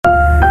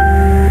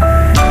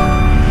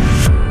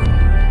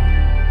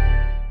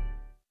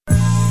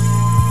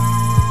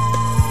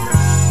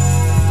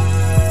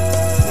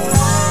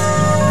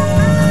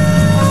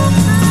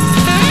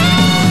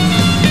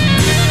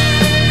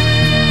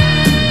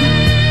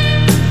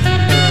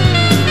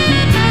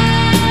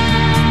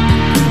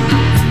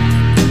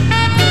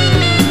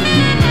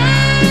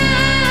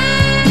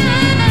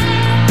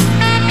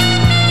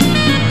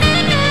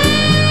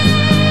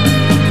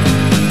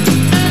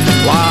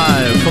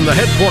the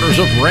headquarters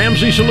of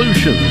Ramsey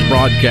Solutions,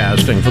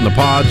 broadcasting from the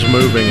Pods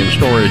Moving and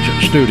Storage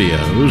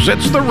Studios.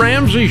 It's The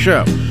Ramsey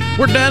Show,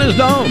 where debt is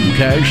dumb,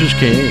 cash is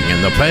king,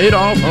 and the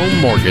paid-off home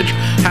mortgage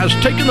has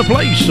taken the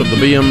place of the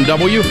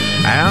BMW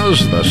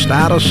as the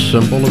status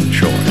symbol of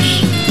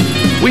choice.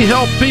 We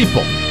help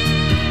people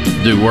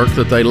do work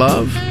that they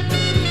love,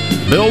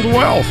 build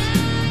wealth,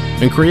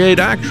 and create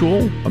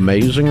actual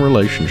amazing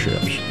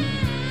relationships.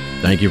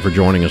 Thank you for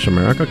joining us,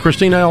 America.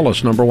 Christina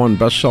Ellis, #1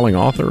 best-selling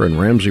author and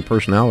Ramsey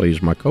personality,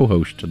 is my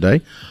co-host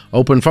today.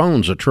 Open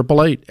phones at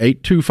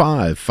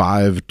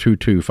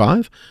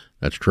 888-825-5225.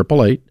 That's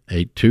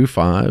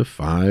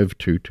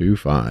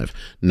 888-825-5225.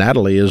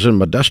 Natalie is in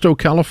Modesto,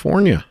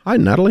 California. Hi,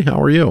 Natalie.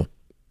 How are you?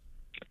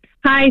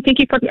 Hi. Thank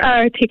you for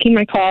taking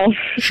my call.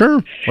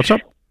 Sure. What's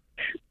up?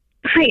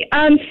 Hi.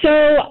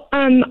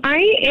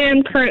 I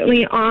am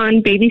currently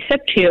on baby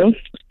step 2,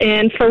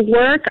 and for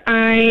work,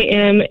 I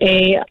am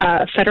a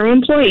federal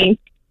employee.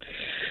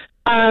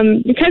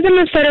 Because I'm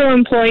a federal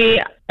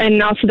employee,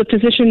 and also the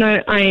position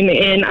that I'm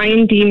in, I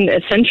am deemed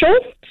essential.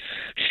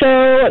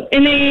 So,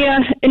 in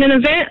an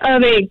event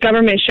of a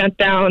government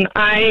shutdown,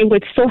 I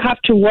would still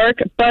have to work,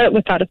 but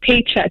without a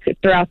paycheck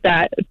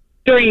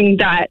during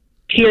that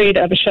period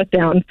of a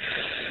shutdown.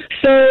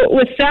 So,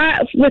 with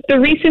the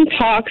recent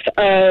talks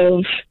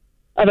of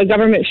a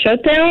government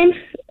shutdown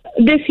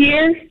this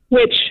year,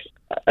 which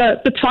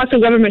the talk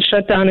of government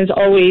shutdown is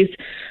always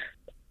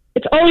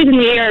in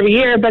the air every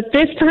year, but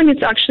this time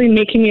it's actually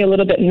making me a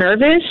little bit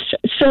nervous.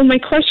 So my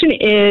question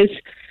is,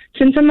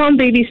 since I'm on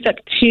baby step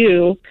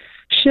 2,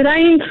 should I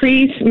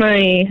increase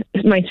my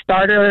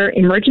starter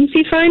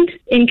emergency fund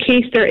in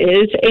case there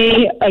is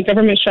a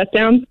government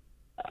shutdown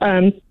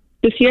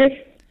this year?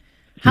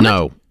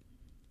 No.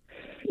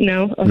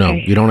 No? Okay. No,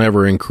 you don't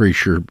ever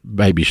increase your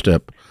baby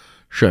step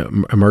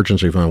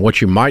emergency fund.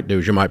 What you might do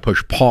is you might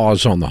push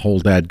pause on the whole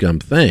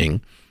dadgum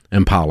thing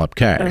and pile up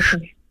cash.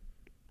 Okay.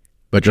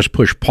 But just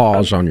push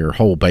pause on your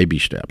whole baby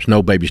steps.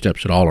 No baby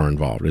steps at all are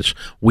involved. There's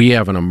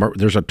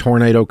a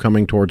tornado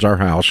coming towards our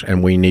house,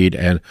 and we need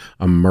an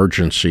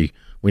emergency.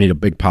 We need a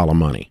big pile of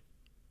money.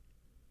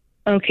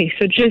 Okay,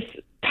 so just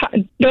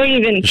don't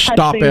even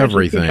stop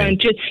everything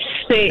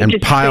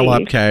fund, pile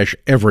up cash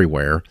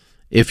everywhere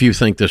if you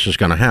think this is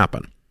going to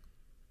happen.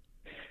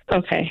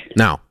 Okay.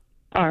 Now,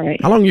 all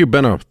right. How long have you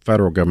been a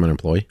federal government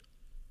employee?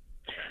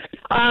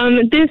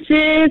 This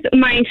is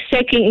my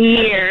second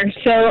year,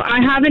 so I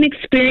haven't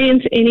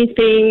experienced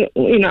anything,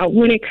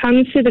 when it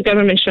comes to the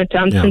government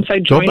shutdown since I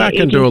joined. Go back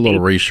and do a little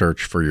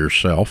research for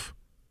yourself.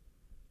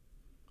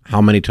 How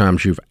many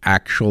times you've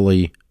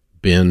actually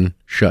been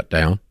shut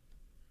down?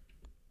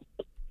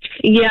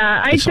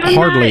 Yeah, it's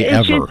hardly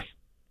ever.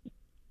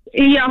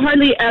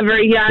 Hardly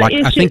ever. Yeah,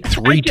 I think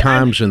 3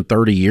 times in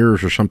 30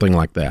 years or something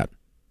like that.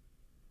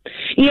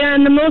 Yeah,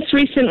 and the most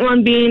recent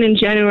one being in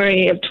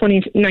January of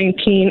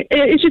 2019.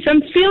 It's just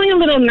I'm feeling a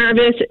little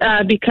nervous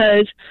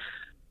because,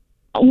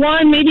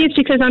 one, maybe it's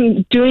because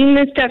I'm doing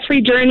this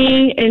debt-free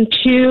journey, and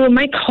 2,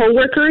 my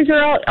coworkers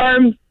are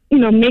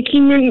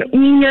making me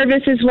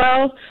nervous as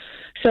well.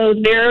 So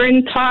they're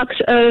in talks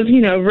of,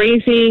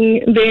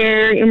 raising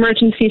their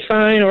emergency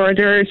fund, or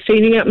they're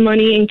saving up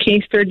money in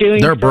case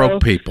they're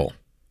broke people.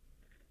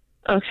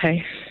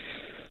 Okay.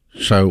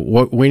 So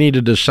what we need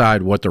to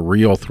decide what the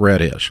real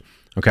threat is.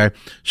 Okay,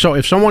 so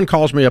if someone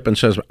calls me up and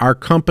says, our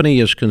company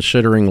is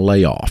considering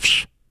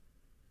layoffs,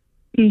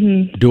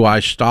 do I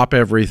stop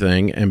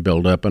everything and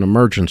build up an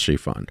emergency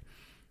fund?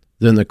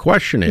 Then the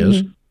question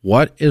is,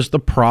 what is the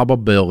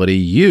probability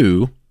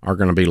you are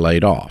going to be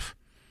laid off?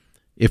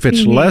 If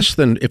it's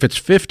if it's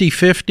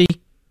 50-50,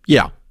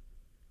 yeah,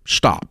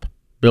 stop,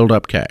 build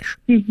up cash.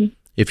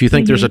 If you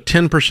think there's a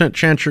 10%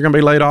 chance you're going to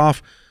be laid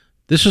off,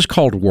 this is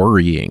called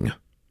worrying.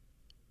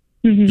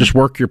 Just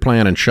work your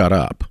plan and shut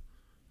up.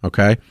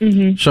 Okay?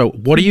 So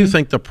what do you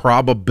think the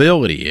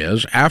probability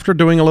is, after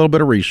doing a little bit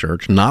of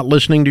research, not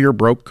listening to your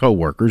broke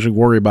coworkers who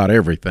worry about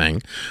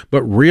everything,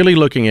 but really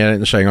looking at it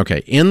and saying,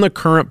 okay, in the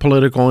current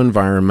political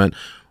environment,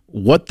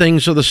 what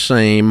things are the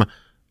same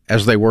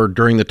as they were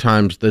during the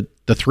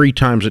 3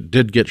 times it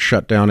did get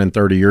shut down in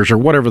 30 years, or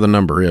whatever the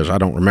number is. I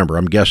don't remember.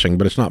 I'm guessing,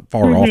 but it's not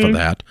far off of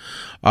that.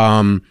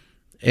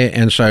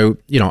 And so,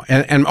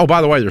 and oh, by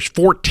the way, there's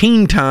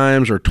 14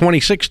 times or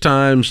 26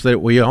 times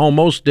that we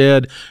almost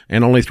did,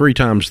 and only 3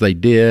 times they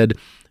did.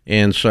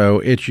 And so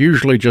it's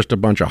usually just a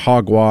bunch of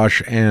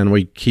hogwash, and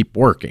we keep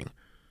working.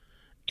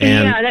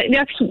 And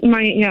that's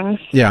my.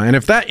 Yeah. And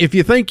if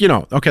you think,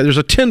 okay, there's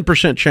a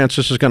 10% chance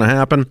this is going to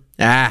happen,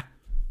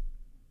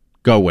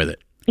 go with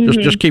it.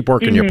 Just keep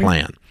working your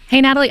plan.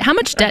 Hey, Natalie, how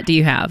much debt do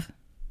you have?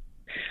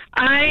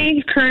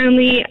 I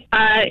currently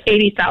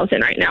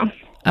 $80,000 right now.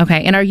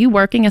 Okay, and are you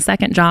working a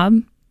second job?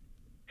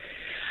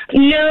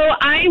 No,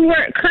 I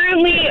work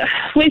currently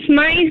with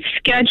my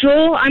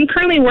schedule. I'm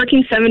currently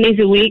working 7 days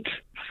a week,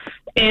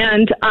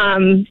 and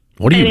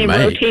what do you make?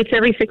 It rotates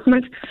every 6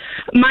 months.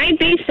 My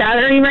base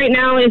salary right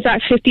now is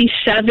at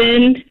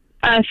 $57,000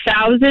 a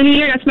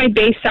year. That's my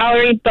base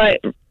salary, but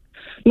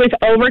with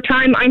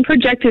overtime, I'm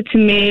projected to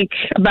make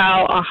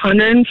about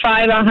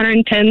 $105,000,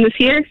 $110,000 this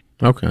year.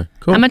 Okay,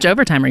 cool. How much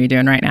overtime are you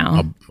doing right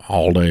now?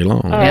 All day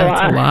long. Yeah,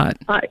 that's a lot.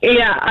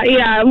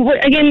 Yeah.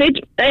 Again,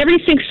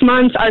 every 6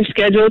 months our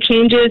schedule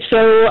changes,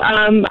 so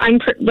I'm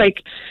probably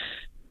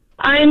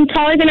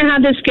going to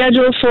have the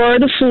schedule for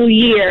the full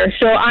year.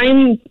 So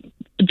I'm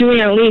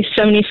doing at least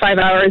 75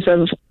 hours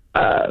of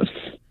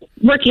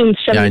working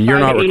 75 and you're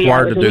not to 80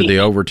 required hours to a do week. the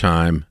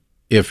overtime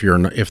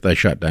if they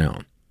shut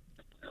down.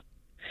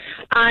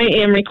 I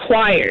am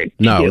required.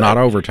 No, to not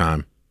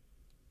overtime.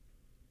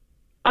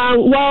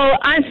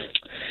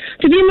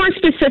 To be more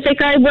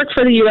specific, I work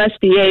for the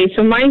USDA,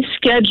 so my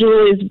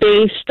schedule is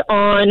based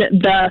on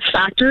the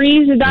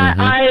factories that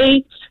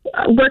I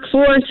work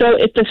for. So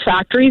if the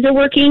factories are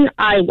working,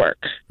 I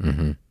work.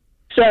 Mm-hmm.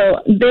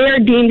 So they are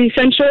deemed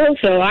essential,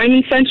 so I'm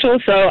essential,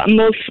 so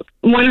most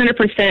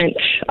 100%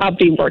 I'll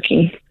be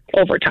working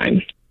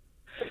overtime.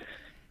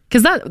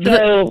 Because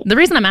the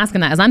reason I'm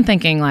asking that is I'm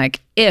thinking, like,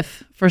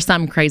 if for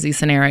some crazy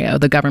scenario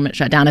the government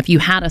shut down, if you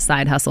had a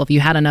side hustle, if you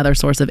had another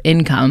source of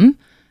income,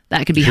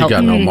 that could be helpful.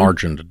 You got no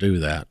margin to do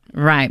that.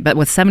 Right, but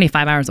with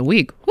 75 hours a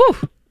week, whew.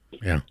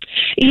 Yeah.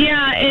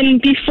 Yeah,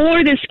 and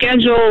before the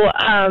schedule,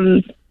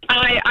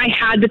 I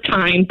had the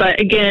time, but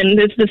again,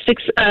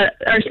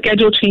 our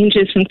schedule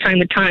changes from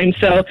time to time,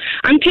 so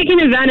I'm taking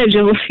advantage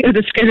of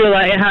the schedule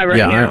I have right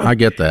now. Yeah, I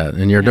get that,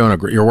 and you're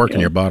you're working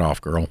your butt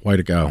off, girl. Way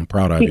to go! I'm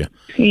proud of you.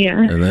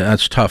 Yeah, and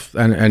that's tough,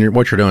 and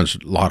what you're doing is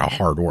a lot of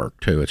hard work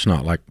too. It's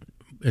not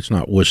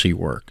wussy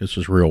work. This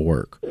is real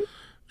work.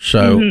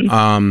 So,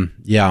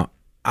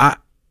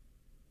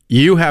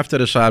 you have to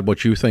decide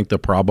what you think the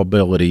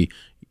probability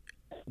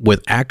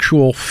with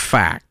actual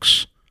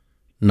facts,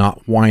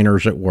 not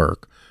whiners at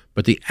work,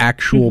 but the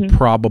actual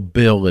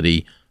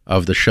probability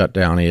of the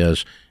shutdown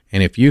is.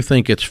 And if you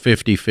think it's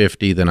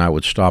 50-50, then I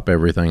would stop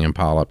everything and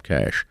pile up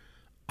cash.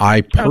 I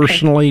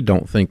personally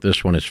don't think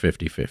this one is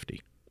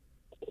 50-50.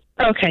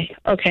 Okay.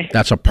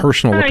 That's a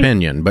personal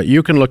opinion, but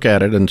you can look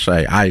at it and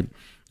say,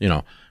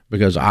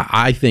 because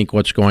I think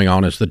what's going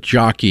on is the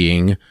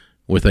jockeying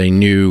with a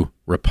new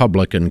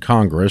Republican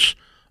Congress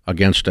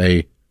against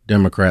a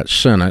Democrat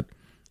Senate,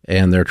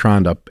 and they're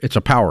trying to, it's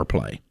a power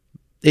play.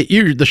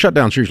 The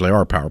shutdowns usually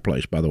are power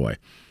plays, by the way.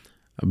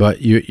 But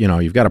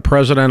you've got a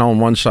president on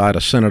one side,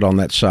 a Senate on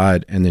that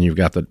side, and then you've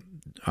got the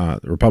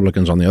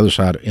Republicans on the other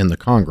side in the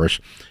Congress,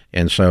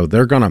 and so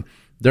they're gonna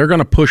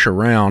push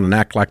around and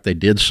act like they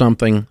did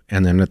something,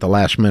 and then at the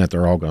last minute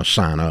they're all going to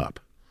sign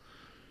up.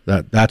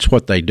 That's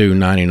what they do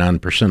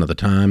 99% of the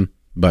time,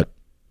 but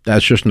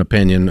that's just an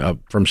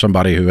opinion from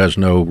somebody who has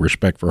no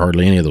respect for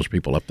hardly any of those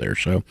people up there.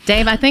 So,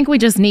 Dave, I think we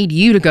just need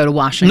you to go to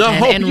Washington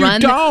and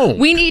run. Don't.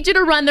 We need you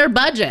to run their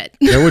budget.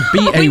 There would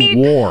be a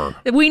war.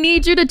 We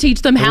need you to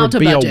teach them how to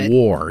budget. There would be a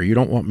war. You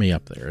don't want me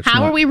up there.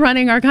 How are we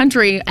running our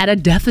country at a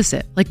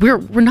deficit? Like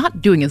we're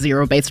not doing a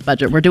zero-based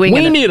budget. We're doing.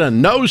 We need a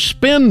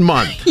no-spend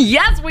month.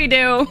 Yes, we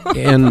do.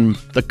 In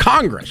the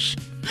Congress.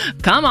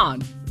 Come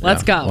on.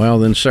 Let's go. Well,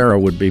 then Sarah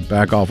would be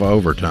back off of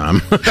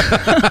overtime.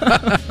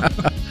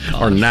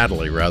 Or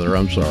Natalie, rather.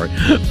 I'm sorry.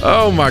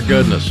 Oh, my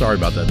goodness. Sorry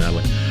about that,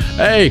 Natalie.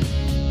 Hey,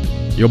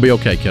 you'll be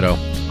okay, kiddo.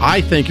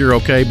 I think you're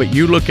okay, but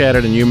you look at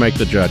it and you make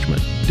the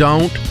judgment.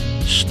 Don't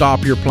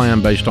stop your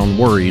plan based on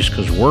worries,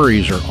 because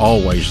worries are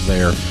always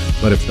there.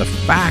 But if the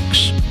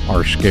facts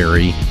are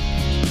scary,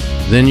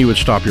 then you would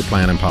stop your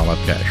plan and pile up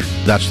cash.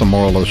 That's the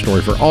moral of the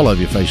story for all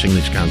of you facing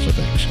these kinds of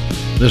things.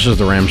 This is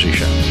The Ramsey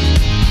Show.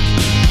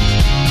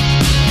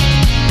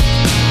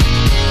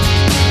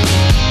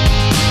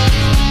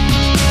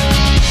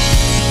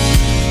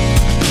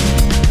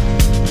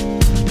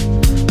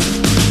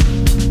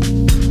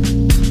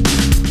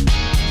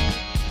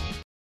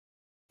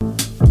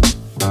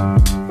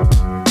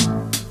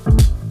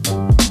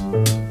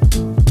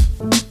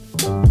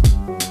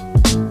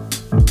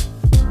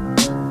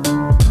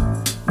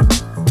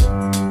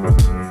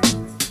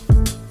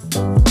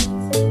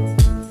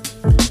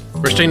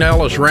 Christine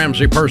Ellis,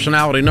 Ramsey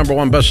personality,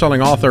 #1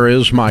 best-selling author,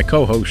 is my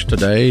co-host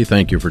today.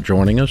 Thank you for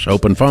joining us.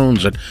 Open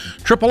phones at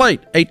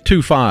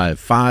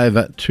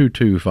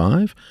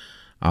 888-825-5225.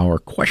 Our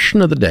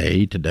question of the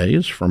day today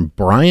is from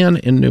Brian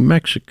in New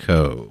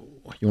Mexico.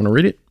 You want to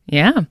read it?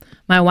 Yeah.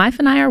 My wife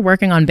and I are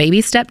working on baby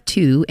step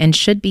 2 and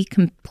should be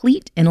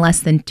complete in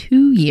less than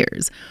 2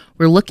 years.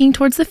 We're looking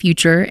towards the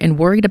future and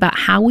worried about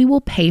how we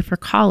will pay for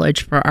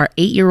college for our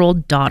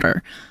 8-year-old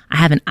daughter. I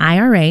have an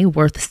IRA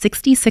worth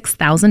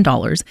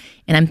 $66,000,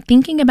 and I'm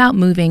thinking about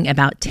moving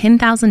about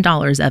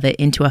 $10,000 of it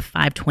into a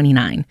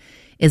 529.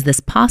 Is this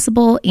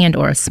possible and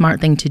or a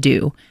smart thing to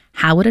do?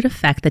 How would it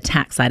affect the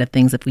tax side of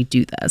things if we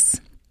do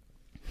this?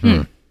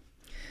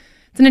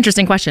 It's an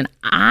interesting question.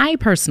 I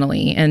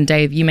personally, and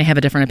Dave, you may have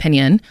a different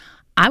opinion,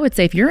 I would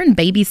say if you're in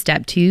baby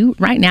step 2,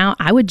 right now,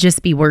 I would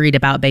just be worried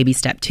about baby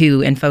step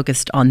 2 and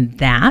focused on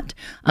that,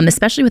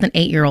 especially with an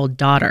 8-year-old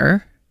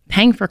daughter.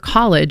 paying for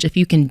college, if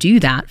you can do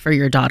that for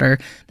your daughter,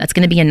 that's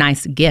going to be a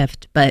nice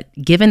gift. But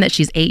given that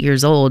she's 8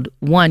 years old,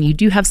 one, you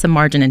do have some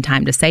margin and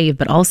time to save,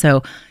 but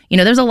also,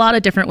 there's a lot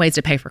of different ways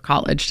to pay for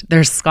college.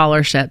 There's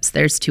scholarships,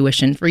 there's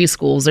tuition, free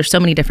schools, there's so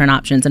many different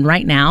options. And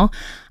right now,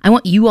 I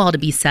want you all to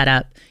be set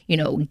up,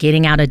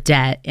 getting out of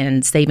debt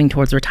and saving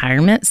towards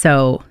retirement.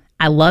 So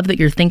I love that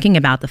you're thinking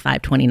about the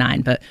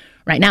 529, but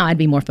right now I'd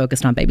be more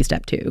focused on baby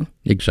step 2.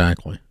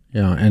 Exactly.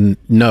 Yeah. And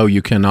no,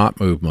 you cannot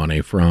move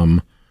money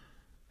from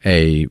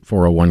a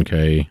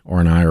 401k or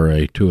an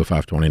IRA to a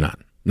 529,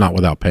 not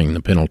without paying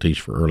the penalties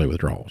for early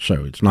withdrawal.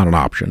 So it's not an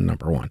option,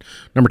 number one.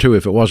 Number two,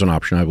 if it was an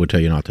option, I would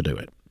tell you not to do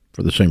it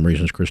for the same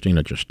reasons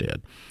Christina just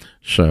did.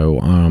 So,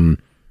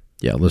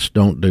 let's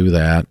don't do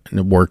that.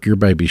 And work your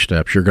baby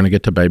steps. You're going to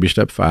get to baby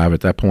step 5.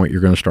 At that point, you're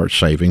going to start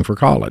saving for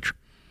college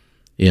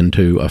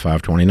into a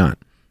 529.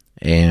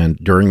 And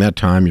during that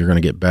time, you're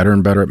going to get better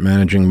and better at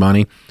managing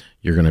money.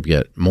 You're going to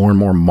get more and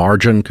more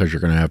margin because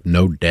you're going to have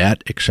no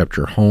debt except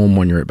your home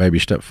when you're at baby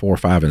step 4,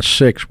 5, and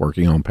 6,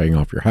 working on paying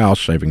off your house,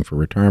 saving for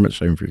retirement,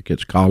 saving for your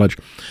kids' college.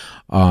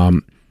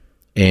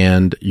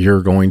 And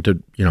you're going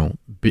to,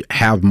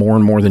 have more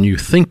and more than you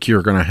think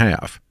you're going to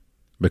have,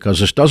 because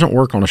this doesn't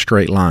work on a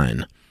straight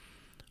line.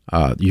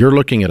 You're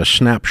looking at a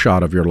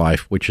snapshot of your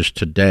life, which is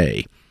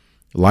today.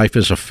 Life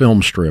is a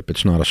film strip.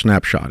 It's not a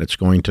snapshot.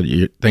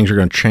 Things are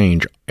going to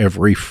change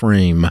every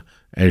frame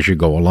as you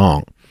go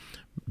along.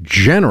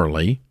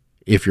 Generally,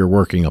 if you're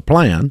working a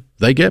plan,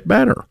 they get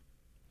better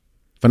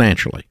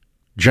financially,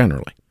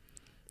 generally.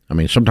 I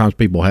mean, sometimes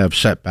people have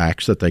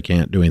setbacks that they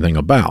can't do anything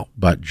about,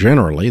 but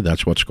generally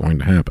that's what's going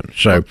to happen.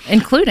 So,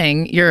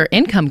 including your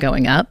income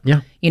going up,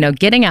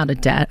 getting out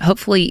of debt,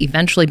 hopefully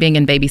eventually being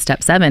in baby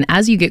step 7.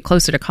 As you get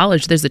closer to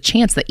college, there's a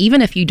chance that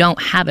even if you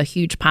don't have a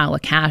huge pile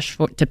of cash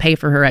to pay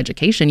for her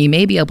education, you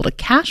may be able to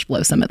cash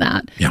flow some of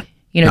that. Yeah.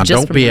 Now, you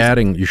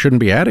shouldn't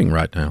be adding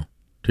right now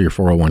to your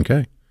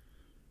 401k.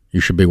 You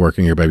should be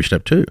working your baby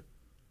step 2.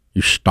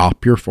 You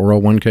stop your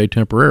 401k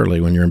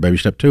temporarily when you're in baby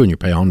step 2 and you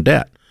pay on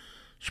debt,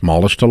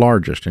 smallest to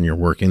largest, and you're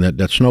working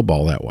that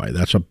snowball that way.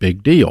 That's a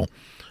big deal.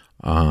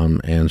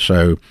 And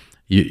so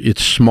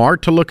it's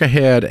smart to look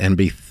ahead and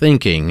be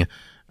thinking,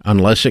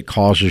 unless it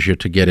causes you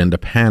to get into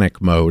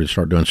panic mode and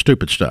start doing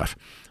stupid stuff.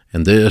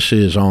 And this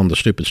is on the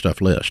stupid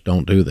stuff list.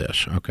 Don't do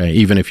this, okay?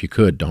 Even if you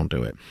could, don't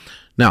do it.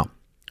 Now,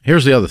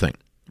 here's the other thing.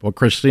 Well,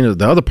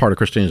 the other part of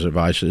Christina's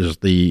advice is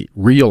the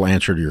real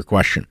answer to your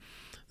question.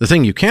 The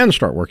thing you can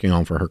start working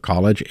on for her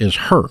college is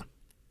her.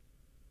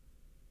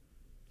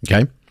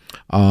 Okay?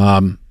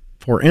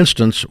 For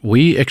instance,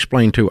 we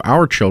explained to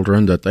our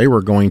children that they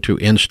were going to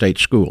in-state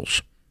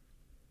schools.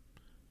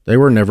 They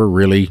were never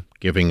really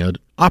giving an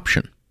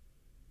option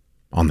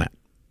on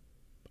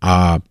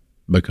that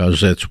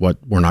because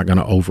we're not going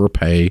to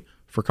overpay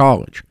for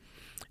college.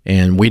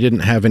 And we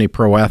didn't have any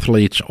pro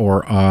athletes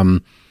or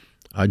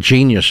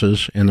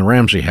geniuses in the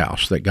Ramsey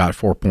house that got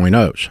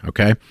 4.0s,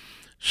 okay?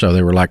 So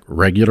they were like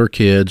regular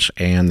kids,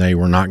 and they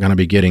were not going to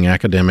be getting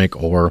academic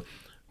or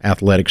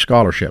athletic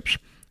scholarships.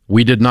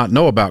 We did not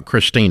know about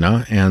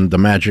Christina and the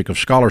magic of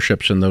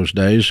scholarships in those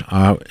days,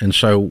 and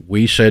so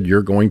we said,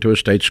 you're going to a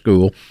state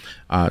school.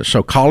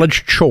 So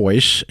college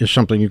choice is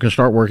something you can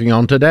start working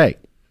on today.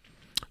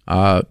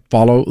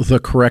 Follow the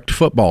correct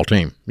football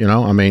team, we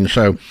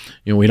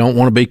don't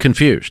want to be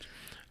confused.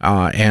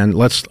 And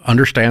let's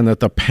understand that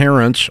the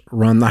parents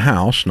run the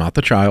house, not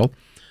the child.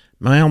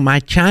 Well, my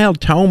child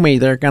told me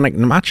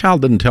my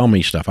child didn't tell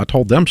me stuff. I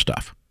told them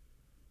stuff.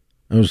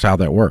 That was how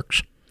that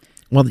works.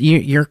 Well,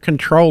 you're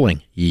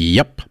controlling.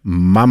 Yep,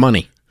 my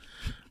money.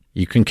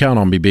 You can count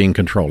on me being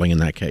controlling in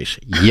that case.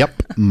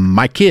 Yep,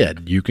 my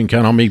kid. You can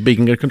count on me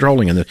being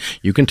controlling in this.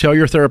 You can tell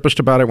your therapist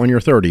about it when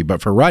you're 30,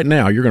 but for right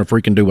now, you're going to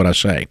freaking do what I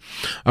say.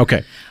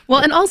 Okay. Well,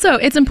 and also,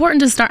 it's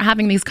important to start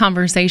having these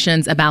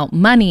conversations about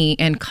money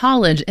and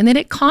college, and that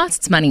it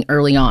costs money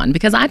early on.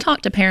 Because I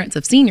talk to parents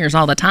of seniors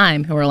all the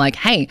time who are like,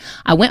 hey,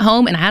 I went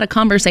home and I had a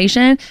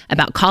conversation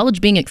about college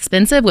being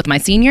expensive with my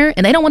senior,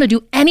 and they don't want to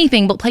do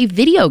anything but play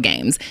video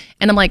games.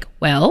 And I'm like,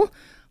 well,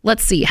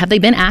 let's see. Have they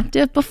been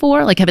active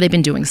before? Like, have they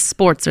been doing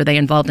sports? Are they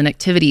involved in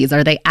activities?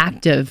 Are they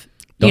active?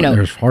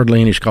 There's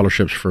hardly any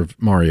scholarships for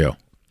Mario.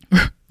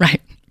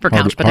 Right. For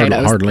couch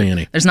potatoes. Hardly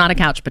any. There's not a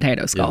couch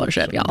potato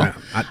scholarship, y'all.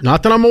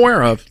 Not that I'm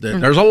aware of.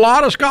 There's a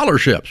lot of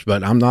scholarships,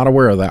 but I'm not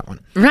aware of that one.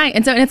 Right.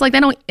 And so it's like they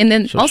don't, and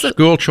then also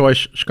school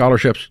choice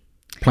scholarships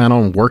plan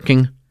on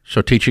working.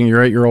 So teaching your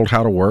 8-year-old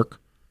how to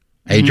work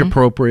age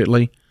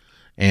appropriately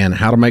and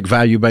how to make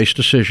value-based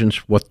decisions.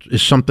 What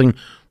is something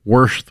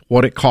worth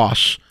what it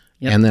costs?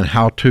 Yep. And then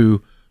how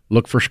to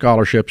look for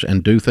scholarships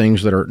and do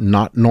things that are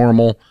not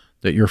normal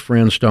that your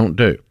friends don't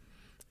do.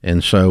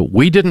 And so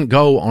we didn't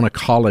go on a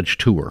college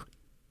tour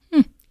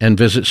and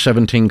visit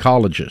 17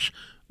 colleges.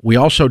 We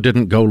also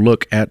didn't go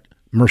look at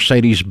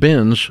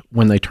Mercedes-Benz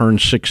when they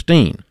turned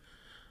 16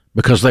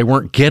 because they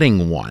weren't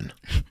getting one.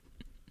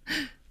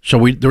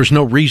 So there's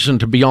no reason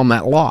to be on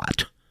that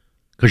lot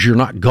because you're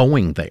not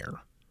going there.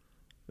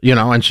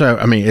 And so,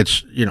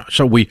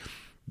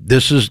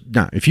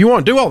 now, if you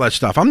want to do all that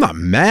stuff, I'm not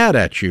mad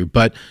at you,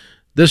 but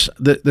this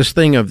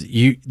thing of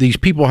these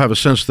people have a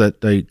sense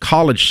that the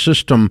college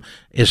system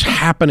is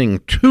happening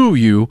to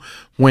you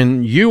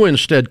when you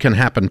instead can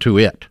happen to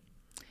it.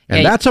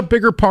 And that's a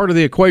bigger part of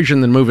the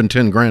equation than moving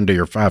 10 grand to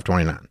your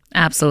 529.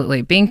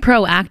 Absolutely. Being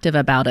proactive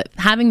about it,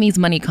 having these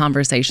money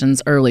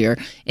conversations earlier,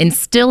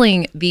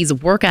 instilling these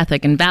work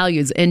ethic and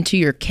values into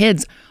your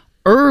kids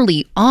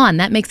early on,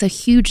 that makes a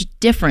huge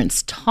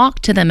difference.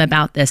 Talk to them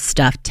about this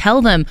stuff.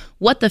 Tell them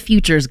what the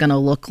future is going to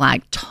look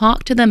like.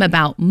 Talk to them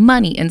about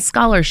money and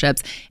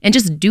scholarships. And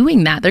just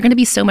doing that, they're going to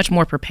be so much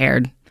more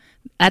prepared.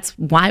 That's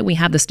why we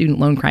have the student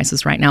loan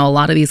crisis right now. A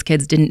lot of these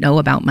kids didn't know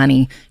about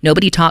money.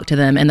 Nobody talked to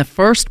them. And the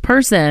first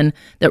person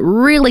that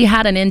really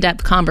had an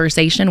in-depth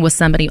conversation was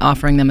somebody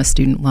offering them a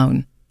student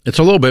loan. It's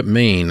a little bit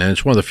mean, and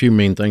it's one of the few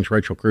mean things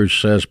Rachel Cruz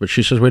says, but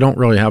she says we don't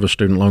really have a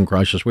student loan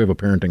crisis. We have a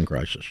parenting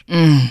crisis.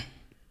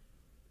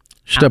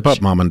 Step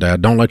up, mom and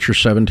dad. Don't let your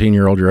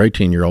 17-year-old, your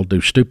 18-year-old do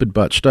stupid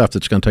butt stuff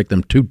that's going to take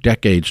them 2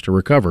 decades to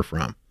recover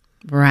from.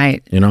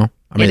 Right. You know?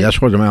 I mean,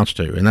 that's what it amounts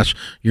to. And that's,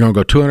 you're going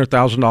to go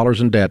 $200,000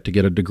 in debt to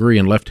get a degree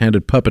in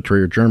left-handed puppetry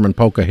or German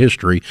polka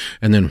history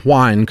and then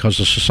whine because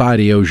the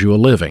society owes you a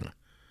living.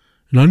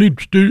 And I need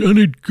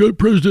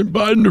President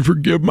Biden to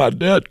forgive my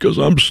debt because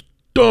I'm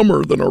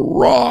dumber than a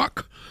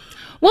rock.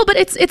 Well, but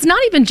it's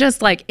not even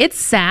just like, it's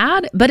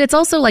sad, but it's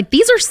also like,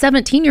 these are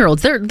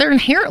 17-year-olds. They're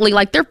inherently,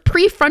 like, their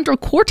prefrontal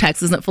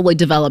cortex isn't fully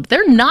developed.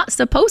 They're not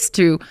supposed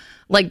to,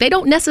 like, they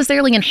don't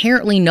necessarily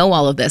inherently know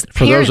all of this.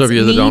 For those of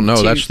you that don't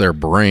know, that's their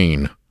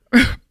brain.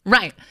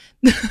 Right.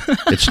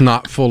 It's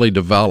not fully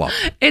developed.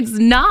 It's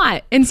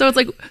not. And so it's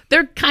like,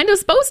 they're kind of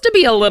supposed to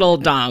be a little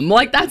dumb.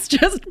 Like, that's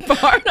just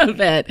part of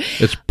it.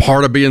 It's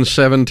part of being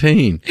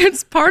 17.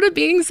 It's part of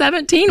being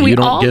 17. You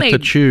don't get to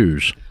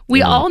choose.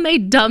 We all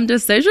made dumb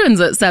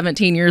decisions at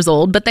 17 years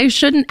old, but they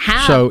shouldn't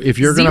have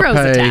zeros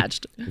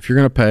attached. If you're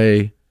going to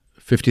pay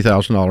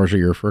 $50,000 a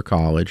year for a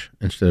college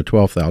instead of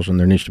 $12,000,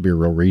 there needs to be a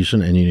real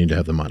reason, and you need to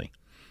have the money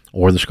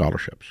or the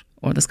scholarships.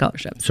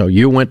 So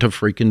you went to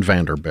freaking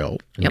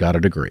Vanderbilt and got a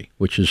degree,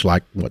 which is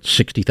like, what,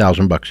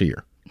 $60,000 a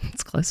year?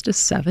 It's close to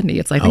 70.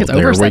 I think it's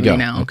over 70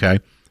 now. Okay.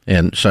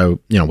 And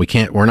so,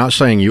 we're not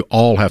saying you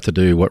all have to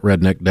do what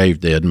Redneck Dave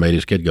did and made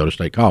his kid go to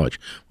state college.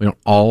 We don't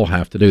all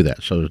have to do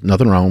that. So there's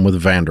nothing wrong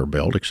with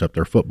Vanderbilt except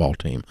their football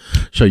team.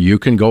 So you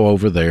can go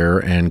over there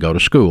and go to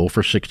school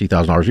for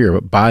 $60,000 a year.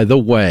 But by the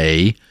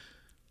way,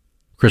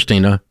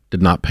 Christina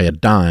did not pay a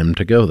dime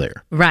to go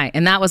there. Right.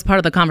 And that was part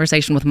of the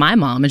conversation with my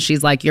mom. And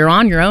she's like, you're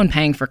on your own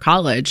paying for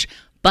college,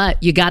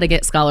 but you got to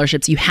get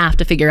scholarships. You have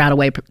to figure out a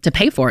way to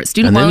pay for it.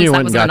 Student loans,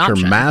 that was an option. And then you went and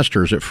got your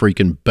master's at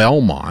freaking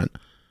Belmont.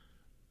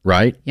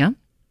 Right? Yeah.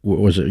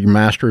 Was it your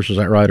master's? Is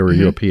that right? Or are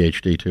you a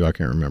PhD too? I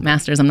can't remember.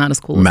 Master's. I'm not as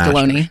cool as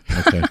Deloney.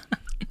 Okay.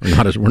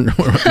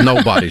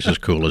 Nobody's as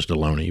cool as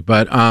Deloney.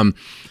 But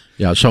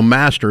so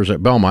master's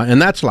at Belmont,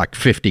 and that's like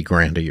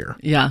 $50,000 a year.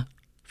 Yeah.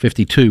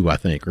 52, I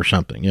think, or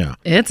something. Yeah.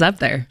 It's up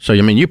there. So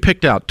you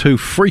picked out 2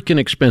 freaking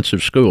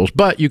expensive schools,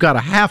 but you got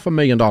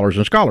 $500,000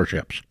 in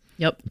scholarships.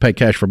 Yep. Pay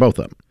cash for both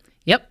of them.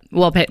 Yep.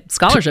 Well,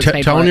 scholarships paid for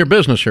it. Telling your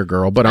business here,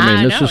 girl. But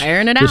I mean,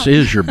 this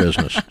is your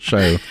business.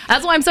 So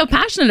that's why I'm so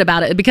passionate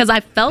about it, because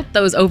I felt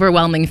those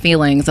overwhelming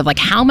feelings of like,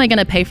 how am I going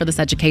to pay for this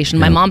education?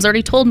 My mom's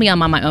already told me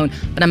I'm on my own,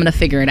 but I'm going to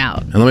figure it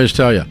out. And let me just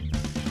tell you,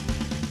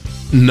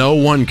 no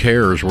one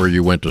cares where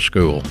you went to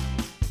school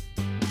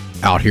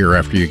out here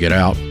after you get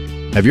out.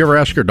 Have you ever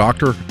asked your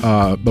doctor,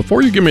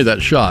 before you give me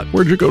that shot,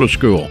 where'd you go to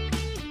school?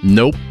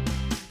 Nope.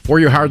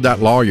 Before you hired that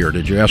lawyer,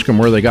 did you ask them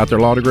where they got their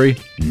law degree?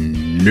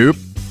 Nope.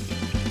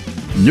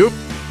 Nope.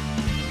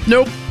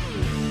 Nope.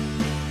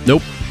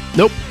 Nope.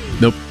 Nope.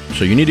 Nope.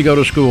 So you need to go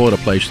to school at a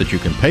place that you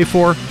can pay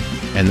for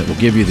and that will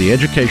give you the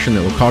education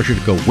that will cause you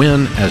to go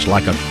win as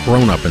like a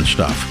grown-up and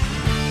stuff.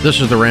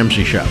 This is The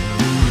Ramsey Show.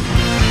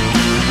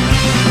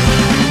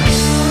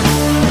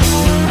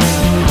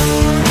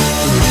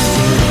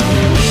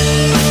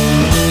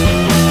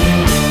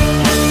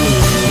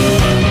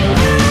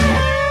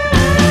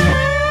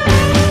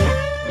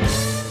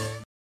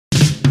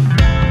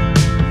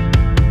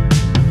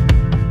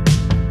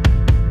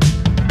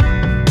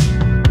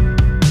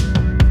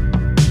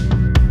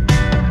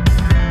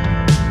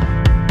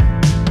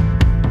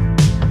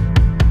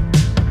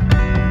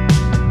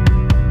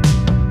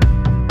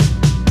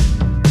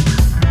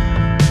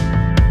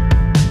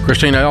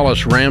 Christina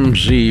Ellis,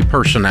 Ramsey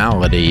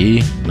personality,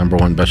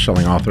 #1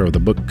 best-selling author of the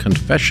book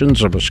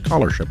Confessions of a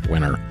Scholarship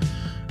Winner,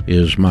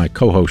 is my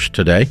co-host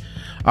today.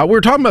 We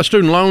were talking about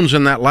student loans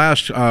in that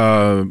last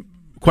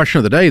question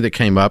of the day that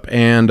came up,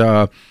 and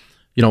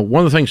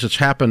one of the things that's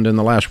happened in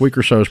the last week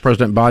or so is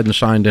President Biden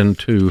signed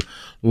into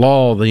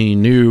law the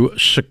new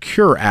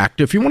Secure Act.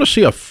 If you want to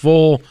see a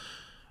full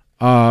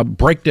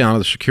breakdown of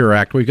the Secure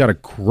Act, we've got a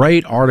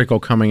great article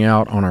coming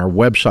out on our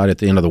website at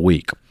the end of the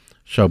week.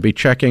 So be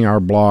checking our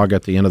blog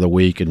at the end of the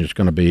week, and it's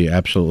going to be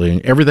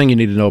absolutely everything you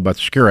need to know about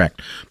the Secure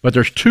Act. But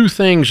there's 2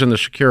 things in the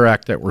Secure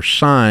Act that were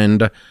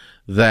signed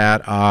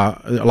that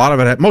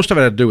most of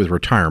it had to do with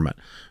retirement.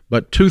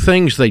 But 2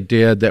 things they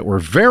did that were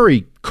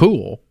very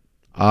cool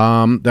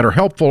that are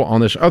helpful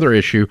on this other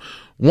issue.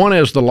 One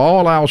is the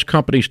law allows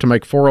companies to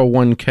make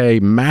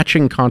 401k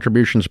matching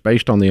contributions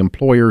based on the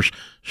employer's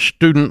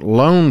student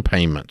loan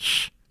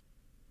payments,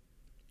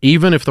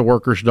 even if the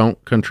workers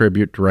don't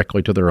contribute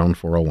directly to their own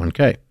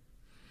 401k.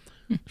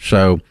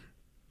 So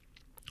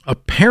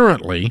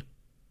apparently,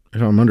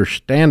 if I'm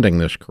understanding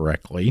this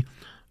correctly,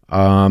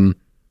 a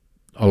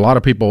lot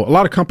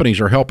of companies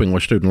are helping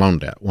with student loan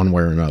debt one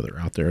way or another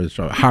out there. It's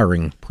a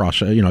hiring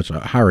process. It's a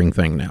hiring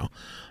thing now,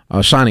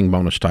 a signing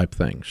bonus type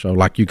thing. So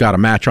like you got a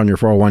match on your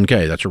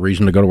 401k. That's a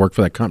reason to go to work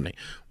for that company.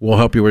 We'll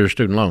help you with your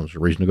student loans. A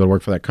reason to go to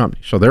work for that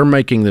company. So they're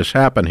making this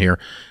happen here.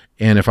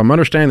 And if I'm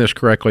understanding this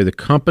correctly, the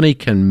company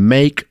can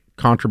make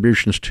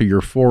contributions to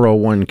your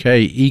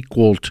 401k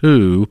equal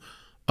to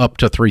up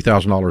to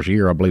 $3,000 a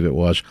year, I believe it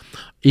was,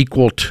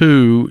 equal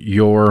to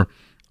your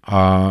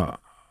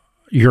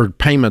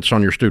payments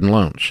on your student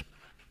loans.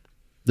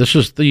 This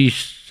is the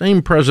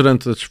same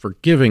president that's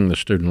forgiving the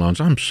student loans.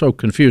 I'm so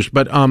confused,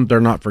 but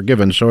they're not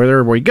forgiven, so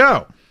there we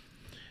go.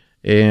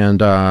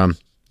 And,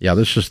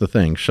 this is the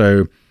thing.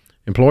 So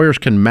employers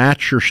can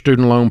match your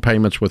student loan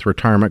payments with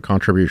retirement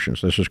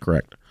contributions. This is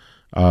correct.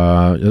 Here,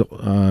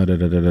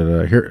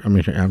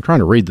 I'm trying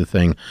to read the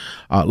thing.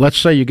 Let's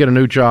say you get a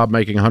new job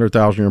making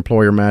 $100,000, your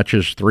employer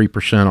matches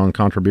 3% on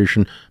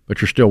contribution, but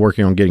you're still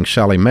working on getting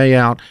Sally Mae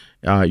out.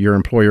 Your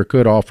employer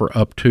could offer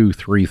up to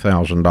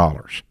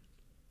 $3,000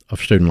 of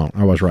student loan.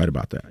 I was right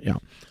about that. Yeah.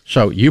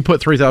 So you put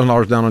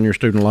 $3,000 down on your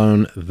student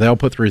loan. They'll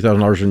put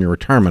 $3,000 in your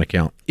retirement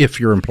account. If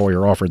your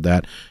employer offered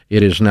that,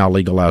 it is now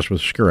legalized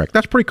with the Secure Act.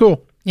 That's pretty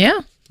cool.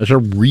 Yeah. There's a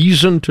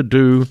reason to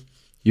do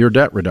your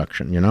debt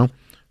reduction,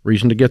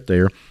 reason to get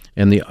there.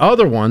 And the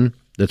other one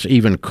that's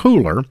even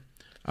cooler,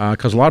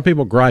 because a lot of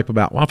people gripe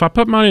about, well, if I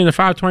put money in the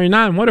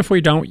 529, what if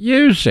we don't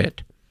use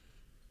it?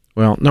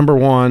 Well, number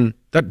one,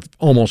 that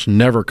almost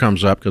never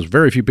comes up because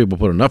very few people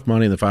put enough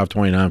money in the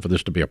 529 for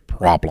this to be a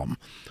problem.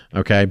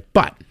 Okay,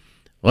 but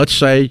let's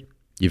say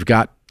you've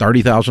got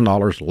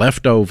 $30,000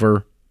 left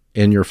over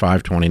in your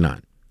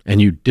 529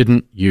 and you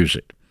didn't use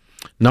it.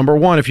 Number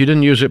one, if you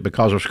didn't use it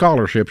because of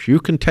scholarships, you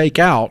can take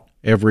out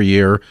every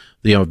year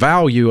the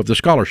value of the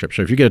scholarship.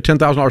 So if you get a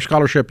 $10,000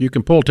 scholarship, you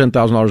can pull $10,000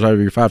 out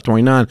of your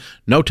 529,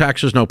 no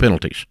taxes, no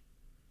penalties.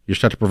 You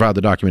just have to provide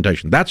the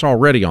documentation. That's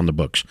already on the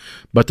books.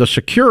 But the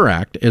Secure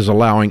Act is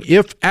allowing,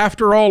 if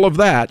after all of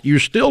that you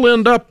still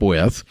end up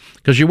with,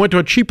 because you went to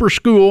a cheaper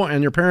school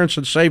and your parents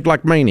had saved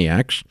like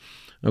maniacs,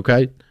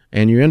 okay,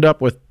 and you end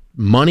up with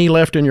money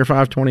left in your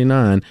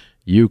 529,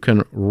 you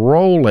can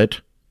roll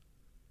it.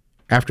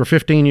 After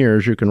 15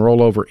 years, you can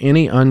roll over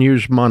any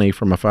unused money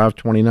from a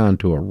 529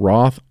 to a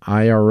Roth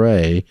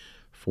IRA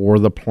for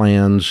the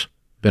plan's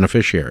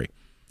beneficiary.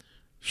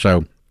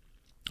 So,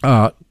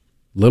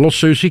 little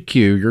Susie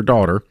Q, your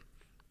daughter,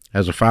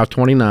 has a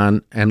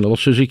 529, and little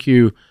Susie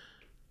Q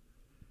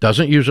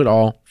doesn't use it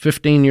all.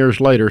 15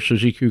 years later,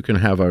 Susie Q can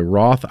have a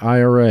Roth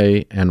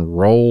IRA and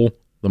roll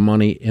the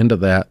money into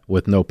that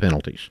with no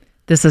penalties.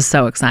 This is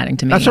so exciting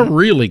to me. That's a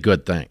really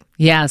good thing.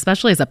 Yeah,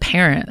 especially as a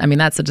parent. I mean,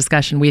 that's a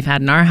discussion we've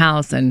had in our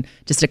house and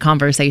just a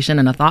conversation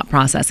and a thought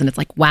process. And it's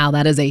like, wow,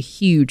 that is a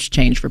huge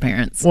change for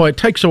parents. Well, it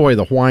takes away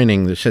the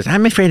whining that says,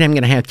 I'm afraid I'm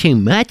going to have too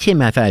much in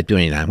my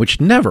 529,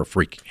 which never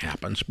freaking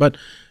happens. But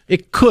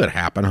it could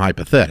happen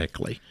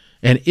hypothetically.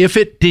 And if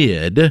it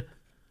did,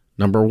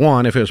 number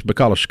one, if it was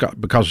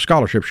because of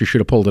scholarships, you should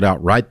have pulled it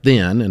out right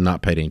then and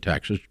not paid any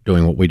taxes,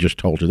 doing what we just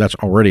told you. That's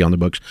already on the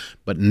books.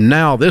 But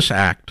now this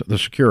act, the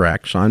Secure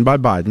Act, signed by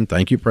Biden,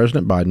 thank you,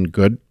 President Biden,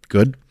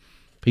 good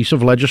piece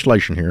of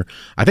legislation here.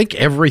 I think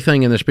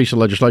everything in this piece of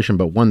legislation,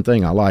 but one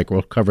thing I like,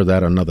 we'll cover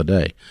that another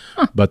day.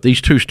 But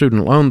these two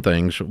student loan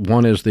things,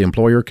 one is the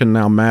employer can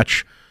now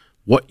match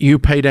what you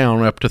pay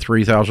down up to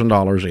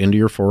 $3,000 into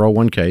your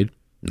 401k.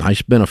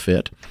 Nice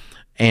benefit.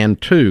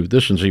 And two,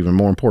 this is even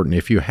more important.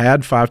 If you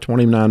had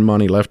 529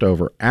 money left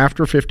over,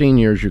 after 15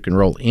 years, you can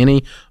roll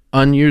any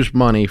unused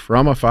money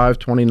from a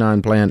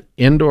 529 plan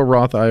into a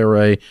Roth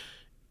IRA,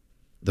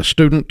 the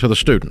student to the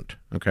student,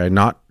 okay?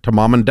 Not to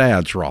mom and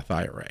dad's Roth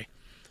IRA,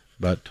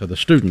 but to the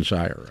student's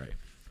IRA,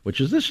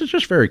 this is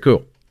just very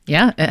cool.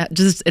 Yeah,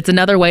 it's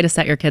another way to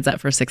set your kids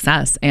up for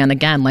success. And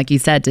again, like you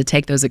said, to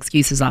take those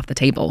excuses off the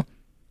table.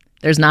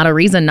 There's not a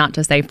reason not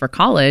to save for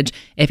college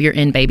if you're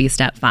in baby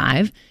step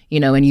 5,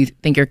 and you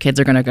think your kids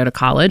are going to go to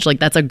college. Like,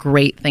 that's a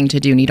great thing to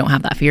do, and you don't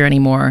have that fear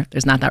anymore.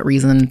 There's not that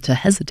reason to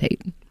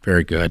hesitate.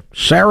 Very good.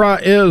 Sarah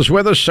is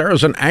with us.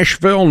 Sarah's in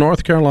Asheville,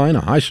 North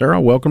Carolina. Hi, Sarah.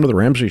 Welcome to the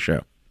Ramsey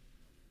Show.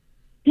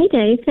 Hey,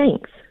 Dave.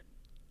 Thanks.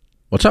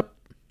 What's up?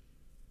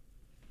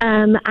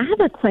 I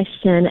have a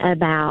question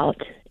about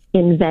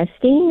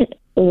investing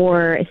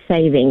or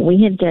saving.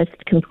 We have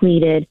just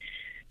completed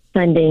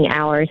funding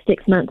our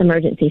 6-month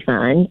emergency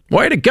fund.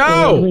 Way to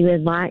go! And we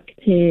would like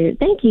to.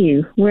 Thank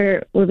you.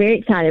 We're very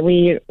excited.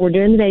 We're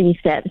doing the baby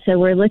steps, so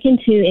we're looking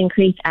to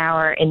increase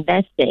our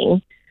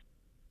investing.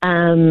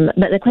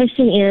 But the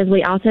question is,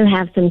 we also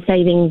have some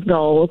savings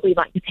goals. We'd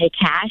like to pay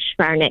cash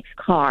for our next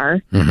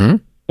car. Mm-hmm.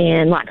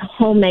 And like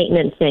home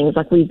maintenance things,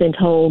 like we've been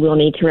told we'll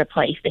need to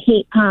replace the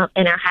heat pump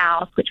in our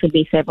house, which would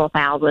be several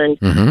thousand.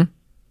 Mm-hmm.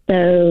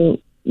 So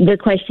the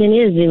question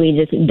is, do we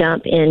just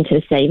dump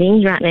into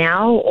savings right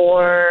now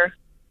or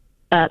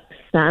up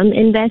some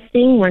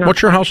investing? We're not.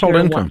 What's your household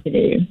income? What to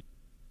do.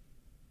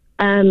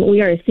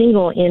 We are a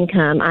single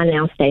income. I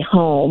now stay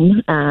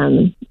home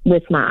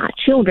with my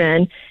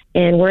children,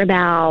 and we're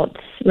about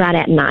right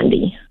at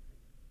 90.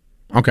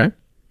 Okay.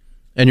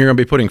 And you're going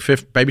to be putting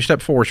baby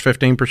step 4 is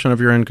 15% of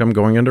your income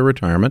going into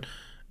retirement.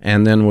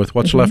 And then with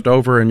what's left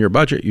over in your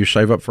budget, you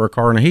save up for a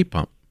car and a heat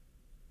pump.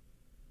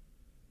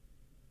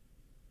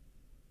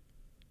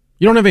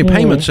 You don't have any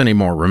payments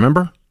anymore,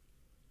 remember?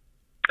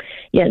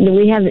 Yeah,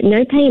 we have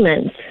no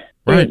payments.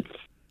 Right.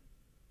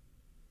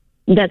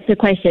 That's the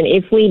question.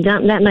 If we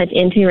dump that much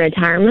into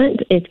retirement,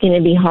 it's going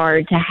to be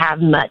hard to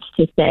have much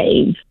to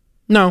save.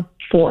 No.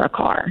 For a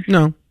car.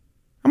 No.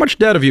 How much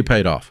debt have you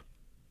paid off?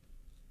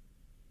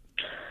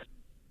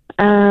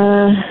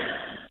 Well,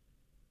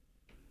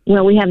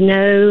 we have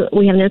no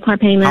car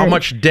payment. How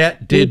much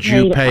debt did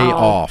you pay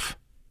off?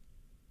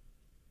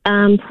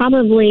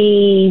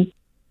 Probably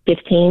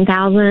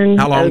 $15,000.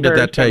 How long did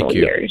that take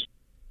you? Years.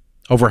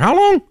 Over how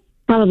long?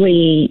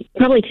 Probably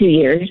 2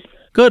 years.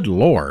 Good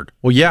Lord.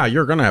 Well, yeah,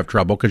 you're going to have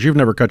trouble because you've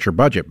never cut your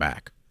budget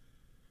back.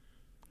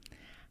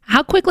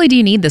 How quickly do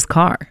you need this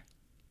car?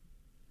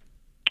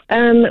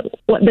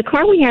 The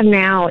car we have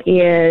now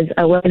is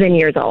 11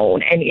 years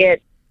old, and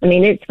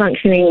it's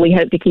functioning. We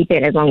hope to keep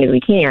it as long as we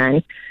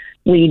can.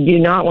 We do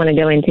not want to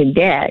go into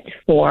debt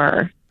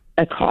for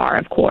a car,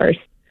 of course.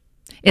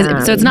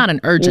 So it's not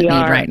an urgent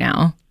need right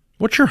now.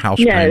 What's your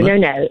house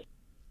payment? No.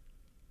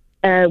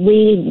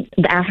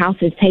 Our house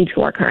is paid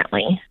for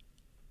currently.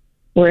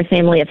 We're a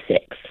family of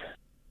 6.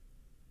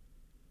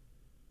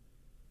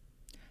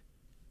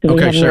 So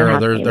okay, Sarah,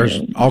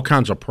 there's all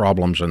kinds of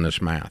problems in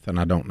this math, and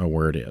I don't know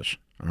where it is.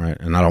 All right,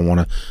 and I don't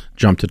want to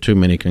jump to too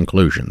many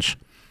conclusions.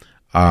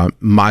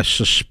 My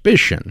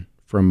suspicion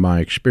from my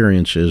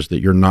experience is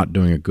that you're not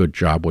doing a good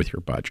job with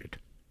your budget.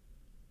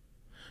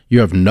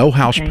 You have no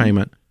house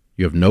payment.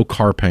 You have no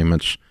car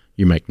payments.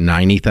 You make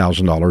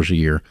 $90,000 a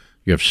year.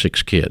 You have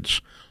 6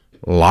 kids.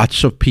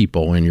 Lots of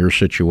people in your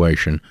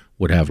situation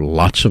would have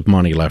lots of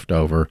money left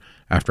over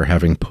after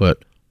having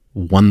put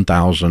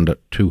 $1,200,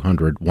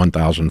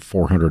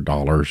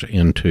 $1,400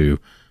 into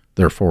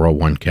their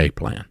 401k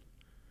plan.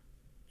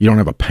 You don't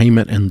have a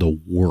payment in the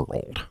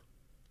world.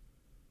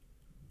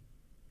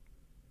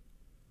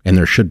 And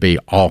there should be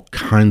all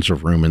kinds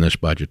of room in this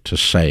budget to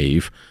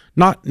save.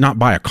 Not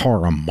buy a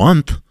car a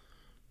month,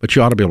 but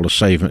you ought to be able to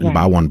save and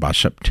buy one by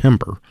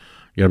September.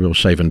 You ought to be able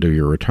to save and do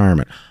your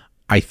retirement.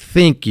 I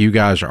think you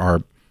guys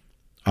are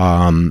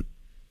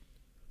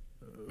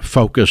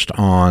focused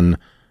on,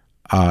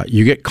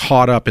 you get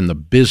caught up in the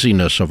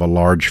busyness of a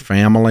large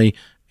family,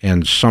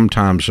 and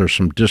sometimes there's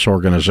some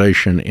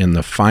disorganization in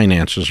the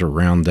finances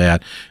around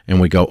that,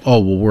 and we go, oh,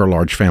 well, we're a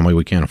large family,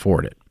 we can't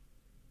afford it.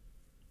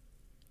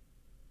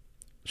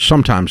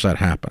 Sometimes that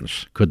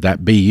happens. Could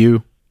that be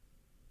you?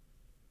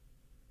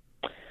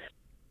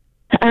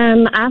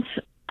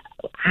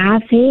 I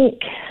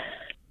think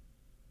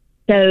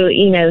so.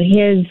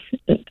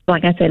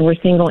 Like I said, we're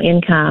single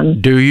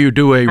income. Do you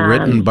do a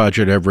written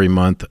budget every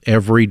month?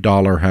 Every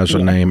dollar has a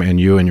name, and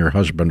you and your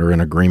husband are in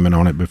agreement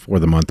on it before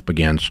the month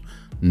begins?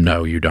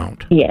 No, you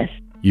don't. Yes.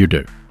 You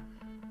do.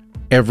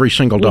 Every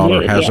single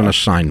dollar has an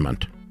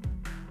assignment.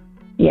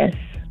 Yes.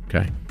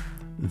 Okay.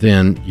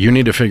 Then you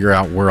need to figure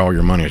out where all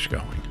your money is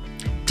going.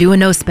 Do a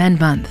no-spend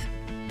month.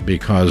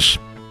 Because,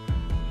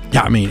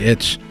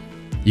 it's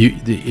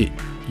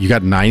you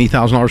got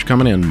 $90,000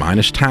 coming in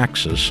minus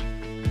taxes,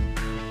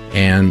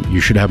 and you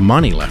should have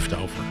money left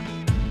over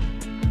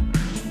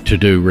to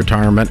do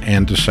retirement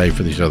and to save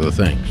for these other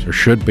things. There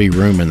should be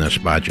room in this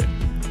budget.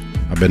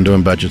 I've been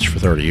doing budgets for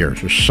 30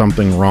 years. There's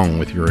something wrong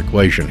with your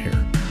equation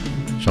here.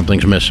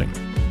 Something's missing.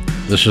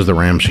 This is The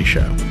Ramsey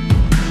Show.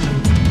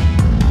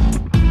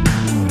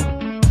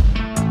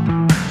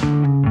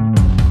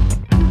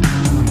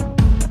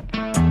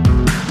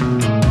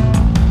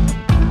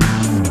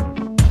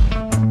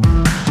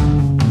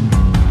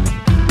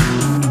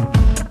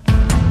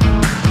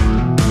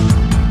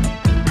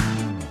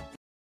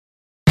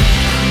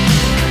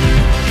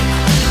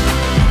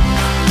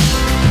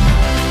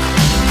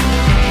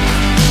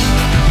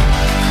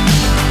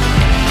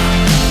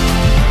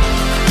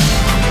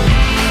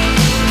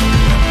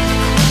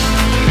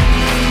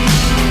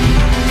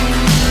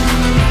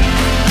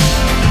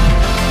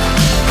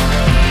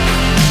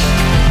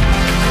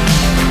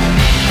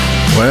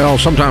 Well,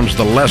 sometimes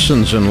the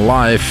lessons in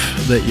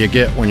life that you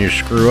get when you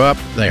screw up,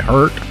 they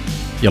hurt.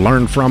 You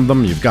learn from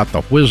them. You've got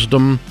the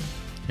wisdom,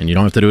 and you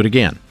don't have to do it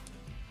again.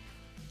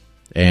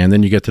 And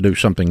then you get to do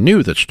something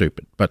new that's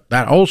stupid. But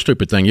that old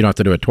stupid thing, you don't have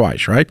to do it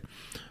twice, right?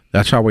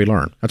 That's how we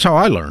learn. That's how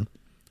I learn.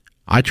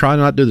 I try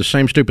not to do the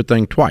same stupid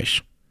thing twice.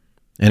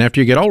 And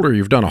after you get older,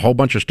 you've done a whole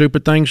bunch of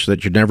stupid things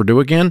that you'd never do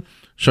again,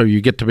 so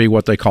you get to be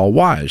what they call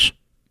wise.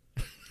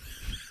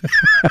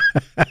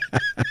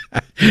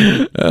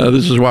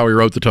 This is why we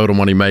wrote the Total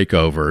Money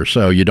Makeover,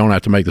 so you don't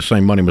have to make the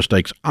same money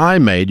mistakes I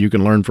made. You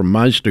can learn from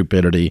my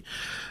stupidity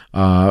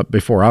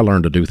before I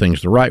learned to do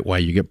things the right way.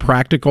 You get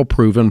practical,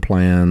 proven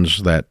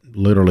plans that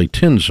literally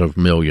tens of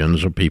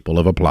millions of people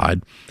have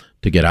applied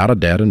to get out of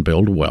debt and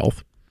build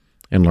wealth,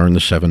 and learn the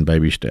 7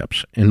 baby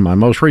steps. In my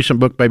most recent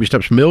book, Baby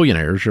Steps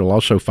Millionaires, you'll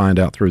also find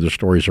out through the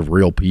stories of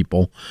real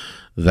people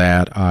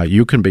that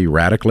you can be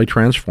radically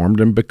transformed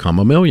and become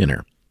a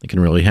millionaire. It can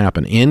really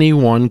happen.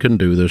 Anyone can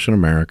do this in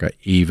America,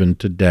 even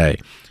today.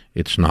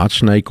 It's not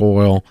snake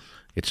oil.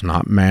 It's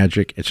not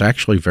magic. It's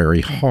actually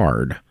very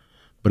hard,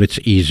 but it's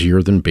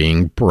easier than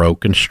being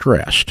broke and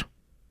stressed.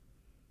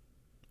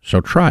 So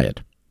try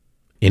it.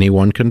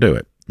 Anyone can do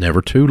it.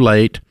 Never too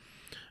late.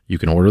 You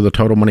can order the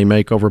Total Money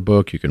Makeover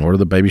book. You can order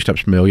the Baby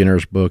Steps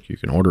Millionaires book. You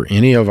can order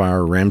any of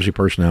our Ramsey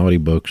Personality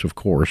books, of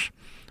course,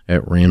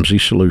 at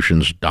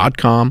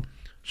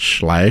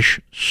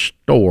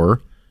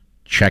RamseySolutions.com/store.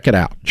 Check it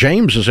out.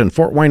 James is in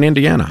Fort Wayne,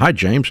 Indiana. Hi,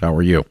 James. How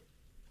are you?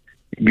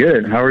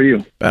 Good. How are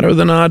you? Better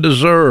than I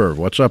deserve.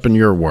 What's up in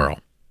your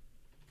world?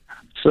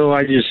 So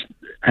I just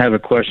have a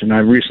question. I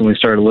recently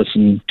started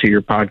listening to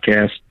your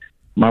podcast.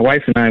 My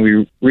wife and I,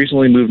 we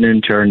recently moved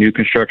into our new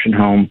construction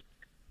home.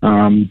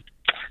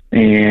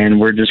 And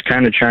we're just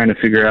kind of trying to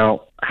figure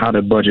out how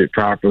to budget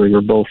properly.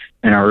 We're both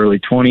in our early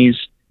 20s,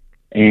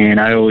 and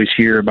I always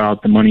hear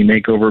about the Money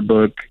Makeover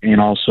book and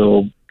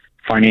also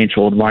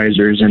financial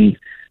advisors. And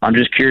I'm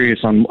just curious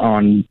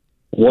on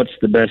what's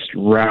the best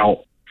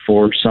route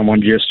for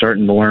someone just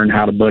starting to learn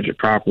how to budget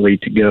properly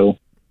to go.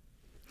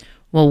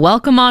 Well,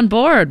 welcome on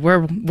board.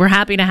 We're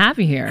happy to have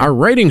you here. Our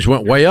ratings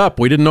went way up.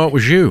 We didn't know it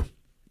was you.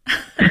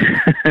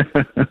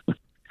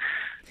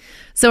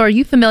 So are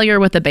you familiar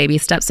with the baby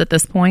steps at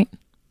this point?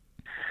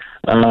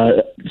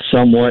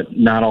 Somewhat,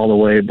 not all the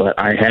way, but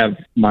I have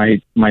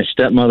my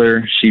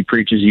stepmother. She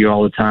preaches you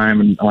all the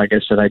time, and like I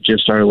said, I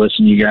just started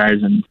listening to you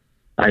guys, and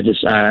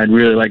I'd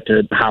really like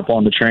to hop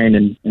on the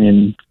train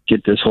and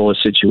get this whole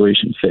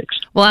situation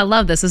fixed. Well, I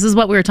love this. This is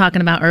what we were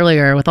talking about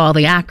earlier with all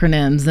the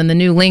acronyms and the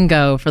new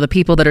lingo for the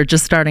people that are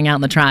just starting out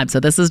in the tribe.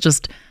 So this is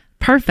just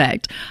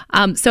perfect.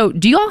 So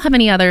do you all have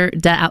any other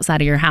debt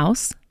outside of your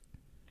house?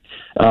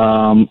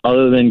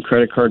 Other than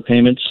credit card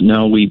payments,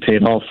 no, we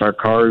paid off our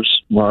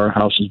cars while our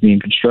house was being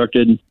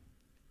constructed.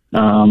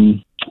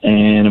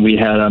 And we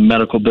had a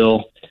medical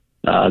bill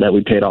that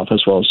we paid off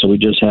as well. So we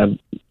just have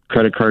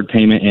credit card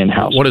payment and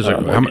house. What is it?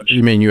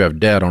 You mean you have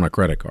debt on a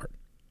credit card?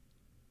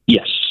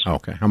 Yes.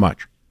 Okay. How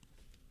much?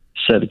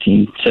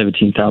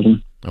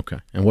 17,000. Okay.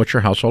 And what's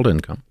your household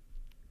income?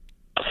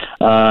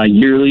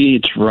 Yearly,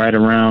 it's right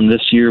around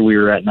this year. We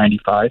were at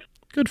 95.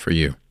 Good for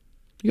you.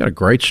 You got a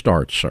great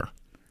start, sir.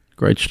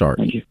 Great start.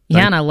 Thank you.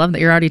 Yeah, and I love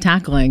that you're already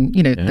tackling,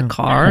 the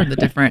car, the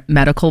different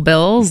medical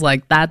bills.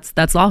 Like that's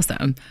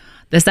awesome.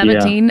 The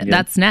 17,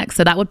 that's next.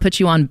 So that would put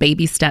you on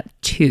baby step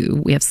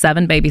 2. We have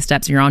 7 baby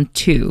steps. You're on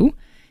 2.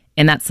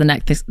 And that's the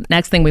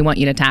next thing we want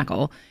you to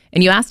tackle.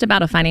 And you asked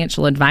about a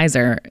financial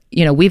advisor.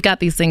 We've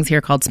got these things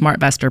here called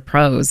SmartVestor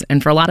Pros.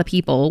 And for a lot of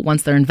people,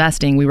 once they're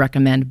investing, we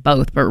recommend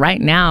both. But right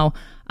now,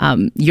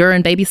 you're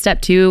in baby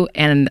step 2.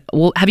 And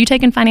have you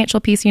taken Financial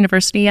Peace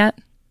University yet?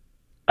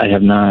 I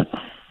have not.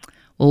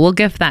 Well, we'll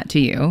gift that to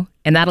you,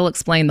 and that'll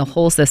explain the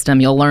whole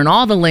system. You'll learn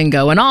all the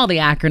lingo and all the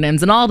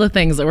acronyms and all the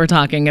things that we're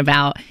talking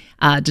about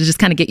to just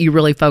kind of get you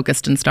really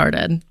focused and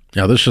started.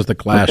 Yeah, this is the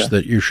class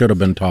that you should have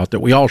been taught, that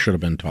we all should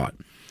have been taught.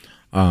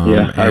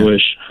 I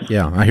wish.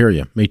 Yeah, I hear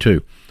you. Me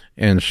too.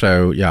 And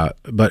so,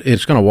 but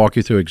it's going to walk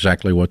you through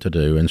exactly what to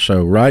do. And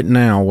so right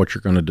now, what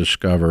you're going to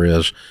discover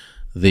is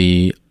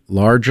the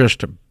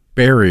largest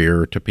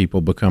barrier to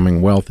people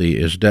becoming wealthy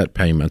is debt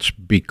payments,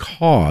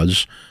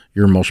 because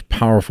your most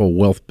powerful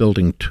wealth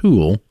building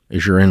tool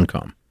is your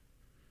income.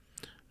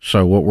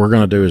 So what we're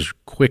going to do is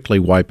quickly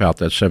wipe out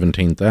that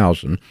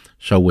 $17,000.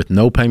 So with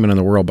no payment in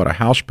the world but a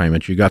house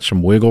payment, you got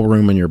some wiggle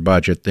room in your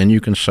budget. Then you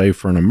can save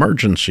for an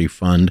emergency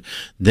fund.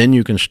 Then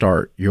you can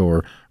start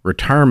your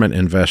retirement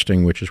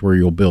investing, which is where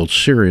you'll build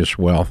serious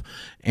wealth.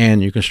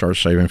 And you can start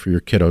saving for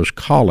your kiddos'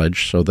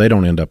 college so they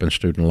don't end up in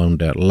student loan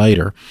debt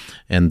later.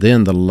 And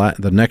then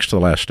the next to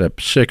the last step,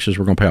 6, is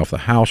we're going to pay off the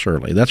house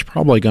early. That's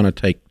probably going to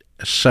take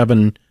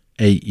 7-8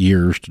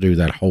 years to do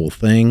that whole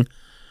thing.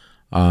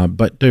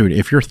 But dude,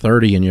 if you're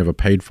 30 and you have a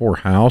paid for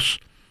house,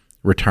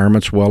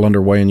 retirement's well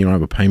underway, and you don't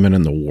have a payment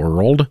in the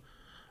world,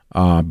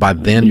 by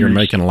then you're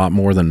making a lot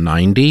more than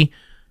 90.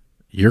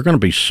 You're going to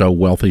be so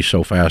wealthy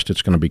so fast,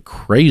 it's going to be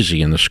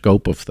crazy in the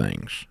scope of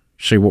things.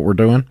 See what we're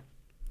doing?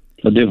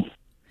 I do.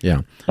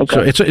 Yeah.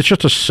 Okay. So it's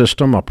just a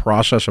system, a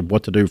process of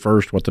what to do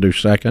first, what to do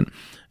second,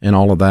 and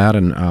all of that.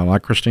 And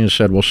like Christina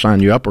said, we'll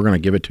sign you up. We're going to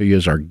give it to you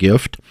as our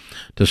gift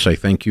to say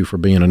thank you for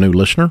being a new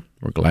listener.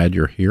 We're glad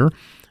you're here.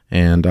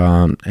 And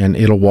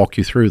it'll walk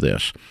you through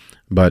this.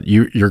 But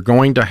you're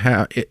going to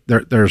have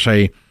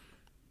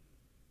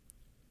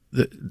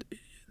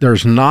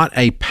there's not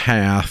a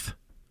path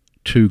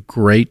to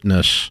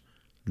greatness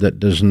that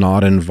does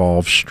not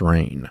involve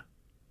strain.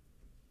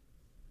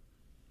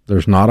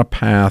 There's not a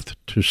path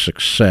to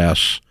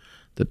success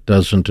that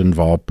doesn't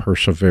involve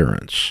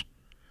perseverance.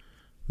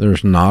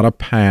 There's not a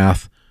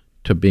path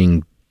to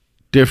being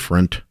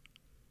different,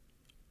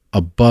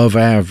 above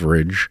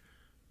average,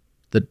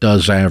 that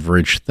does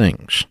average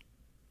things.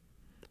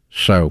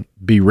 So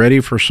be ready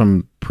for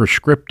some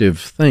prescriptive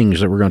things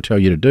that we're going to tell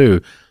you to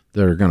do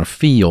that are going to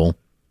feel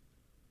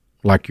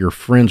like your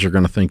friends are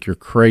going to think you're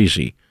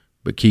crazy.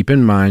 But keep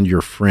in mind,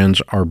 your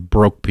friends are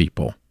broke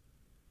people.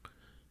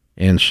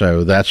 And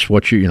so that's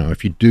what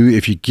if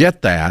you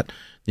get that,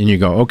 then you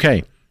go,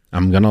 okay,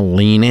 I'm going to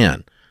lean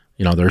in.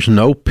 There's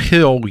no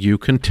pill you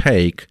can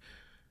take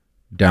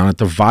down at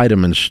the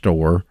vitamin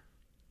store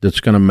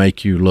that's going to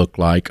make you look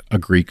like a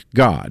Greek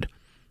god.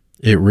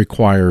 It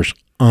requires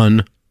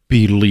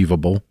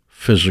unbelievable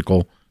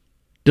physical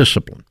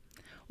discipline.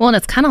 Well, and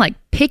it's kind of like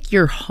pick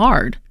your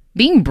hard.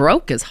 Being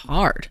broke is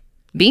hard.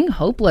 Being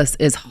hopeless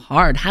is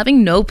hard.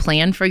 Having no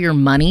plan for your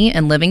money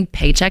and living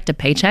paycheck to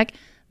paycheck,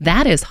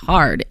 that is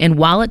hard. And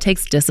while it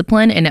takes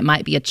discipline and it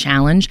might be a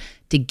challenge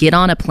to get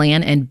on a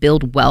plan and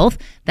build wealth,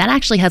 that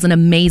actually has an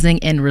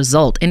amazing end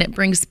result, and it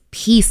brings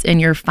peace in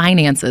your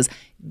finances.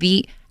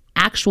 The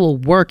actual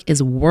work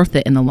is worth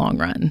it in the long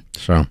run.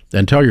 So,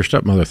 and tell your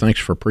stepmother, thanks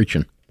for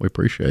preaching. We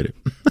appreciate it.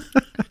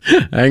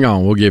 Hang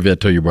on, we'll give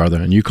it to you,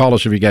 brother. And you call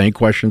us if you got any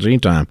questions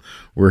anytime.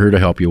 We're here to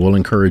help you. We'll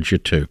encourage you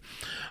too.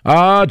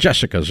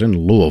 Jessica's in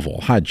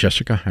Louisville. Hi,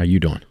 Jessica. How you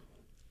doing?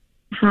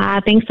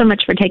 Hi, thanks so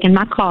much for taking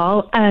my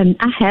call. I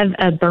have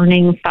a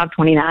burning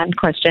 529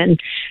 question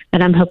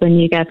that I'm hoping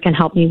you guys can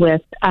help me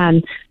with.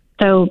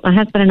 So my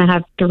husband and I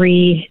have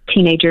 3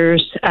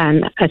 teenagers,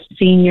 a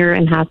senior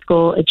in high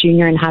school, a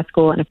junior in high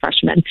school, and a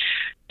freshman.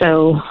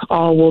 So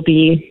all will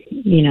be,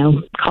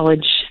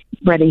 college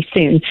ready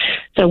soon.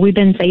 So we've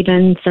been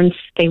saving since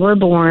they were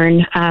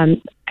born.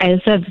 As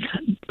of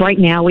right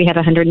now, we have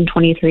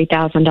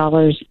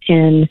 $123,000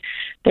 in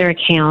their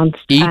accounts.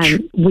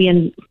 Each?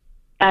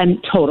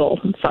 Total,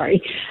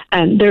 sorry.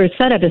 They're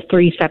set up as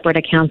 3 separate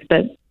accounts,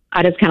 but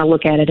I just kind of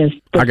look at it as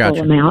the full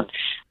amount.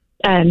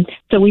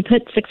 So we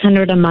put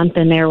 $600 a month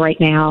in there right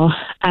now.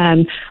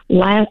 I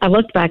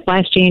looked back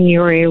last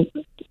January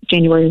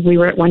we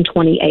were at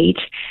 $128.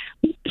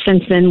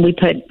 Since then we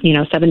put,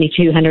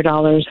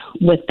 $7,200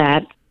 with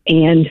that,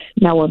 and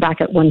now we're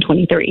back at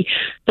 $123.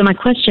 So my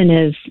question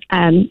is,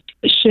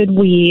 should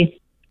we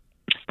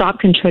stop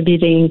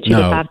contributing to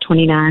the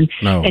 529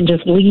 and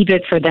just leave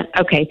it for them?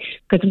 Okay,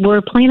 because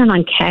we're planning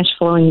on cash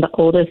flowing the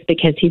oldest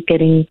because he's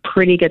getting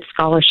pretty good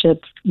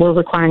scholarships. We're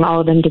requiring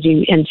all of them to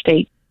do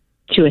in-state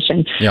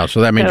tuition. Yeah,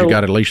 so that means you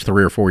got at least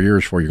 3 or 4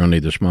 years before you're going to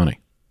need this money.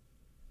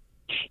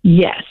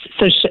 Yes.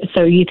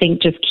 So you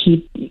think just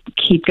keep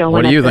going?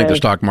 What do you think the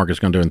stock market's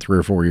going to do in 3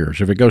 or 4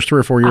 years? If it goes 3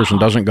 or 4 years and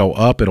doesn't go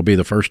up, it'll be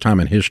the first time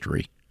in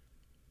history.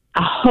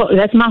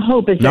 That's my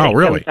hope. Is no, that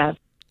really. Goes up.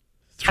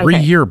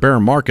 3-year bear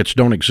markets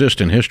don't exist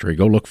in history.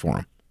 Go look for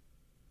them.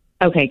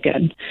 Okay,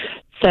 good.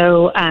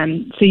 So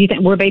you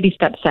think we're baby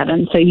step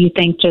 7? So you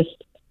think just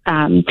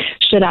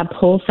should I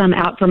pull some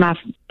out for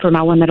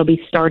my one that'll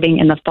be starting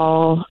in the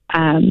fall,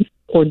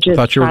 or just? I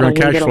thought you were going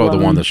to cash flow the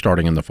one that's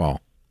starting in the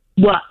fall.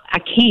 Well, I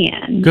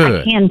can.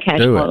 Good. I can cash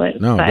flow it.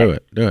 No, do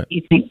it.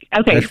 You think?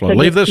 Okay. Cash flow. So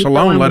leave this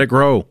alone. Let it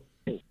grow.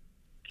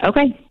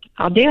 Okay,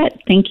 I'll do it.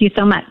 Thank you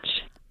so much.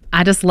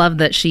 I just love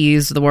that she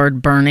used the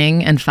word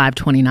burning and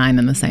 529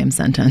 in the same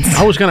sentence.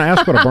 I was going to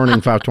ask what a burning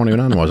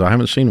 529 was. I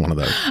haven't seen one of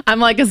those. I'm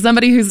like, as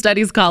somebody who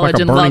studies college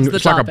and loves the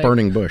topic. It's like a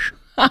burning bush.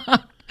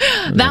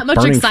 That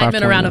much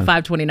excitement around a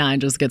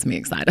 529 just gets me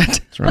excited.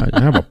 That's right.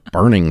 I have a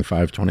burning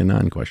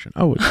 529 question.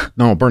 Oh,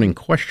 no, a burning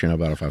question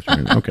about a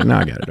 529. Okay, now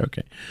I get it.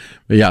 Okay.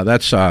 But yeah,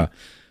 that's,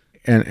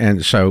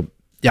 and so,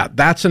 yeah,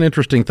 that's an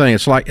interesting thing.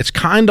 It's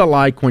kind of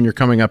like when you're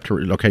coming up to,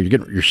 okay,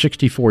 you're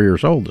 64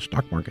 years old, the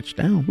stock market's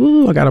down.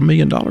 Ooh, I got $1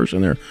 million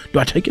in there. Do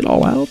I take it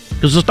all out?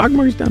 Because the stock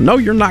market's down. No,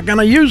 you're not going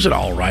to use it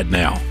all right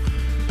now.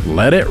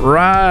 Let it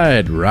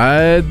ride.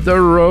 Ride the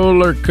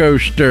roller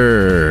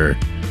coaster.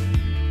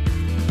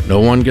 No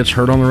one gets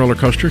hurt on the roller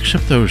coaster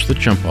except those that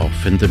jump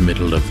off in the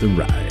middle of the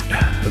ride.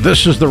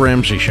 This is The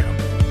Ramsey Show.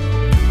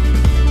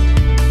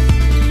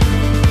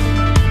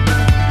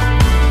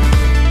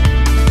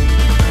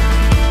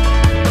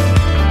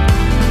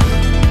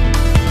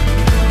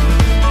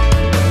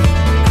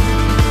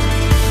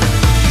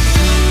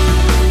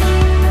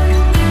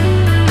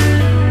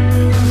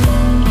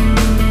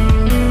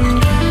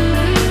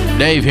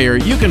 Dave here.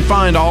 You can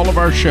find all of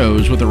our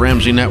shows with the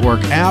Ramsey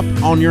Network app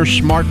on your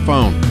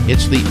smartphone.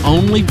 It's the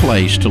only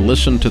place to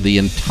listen to the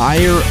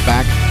entire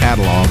back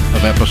catalog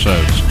of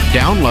episodes.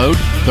 Download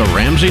the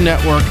Ramsey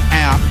Network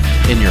app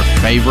in your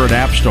favorite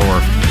app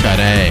store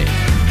today.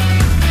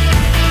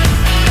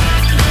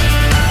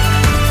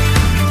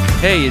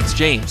 Hey, it's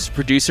James,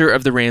 producer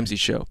of The Ramsey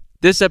Show.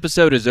 This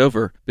episode is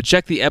over, but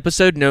check the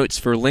episode notes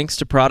for links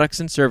to products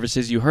and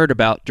services you heard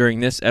about during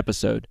this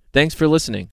episode. Thanks for listening.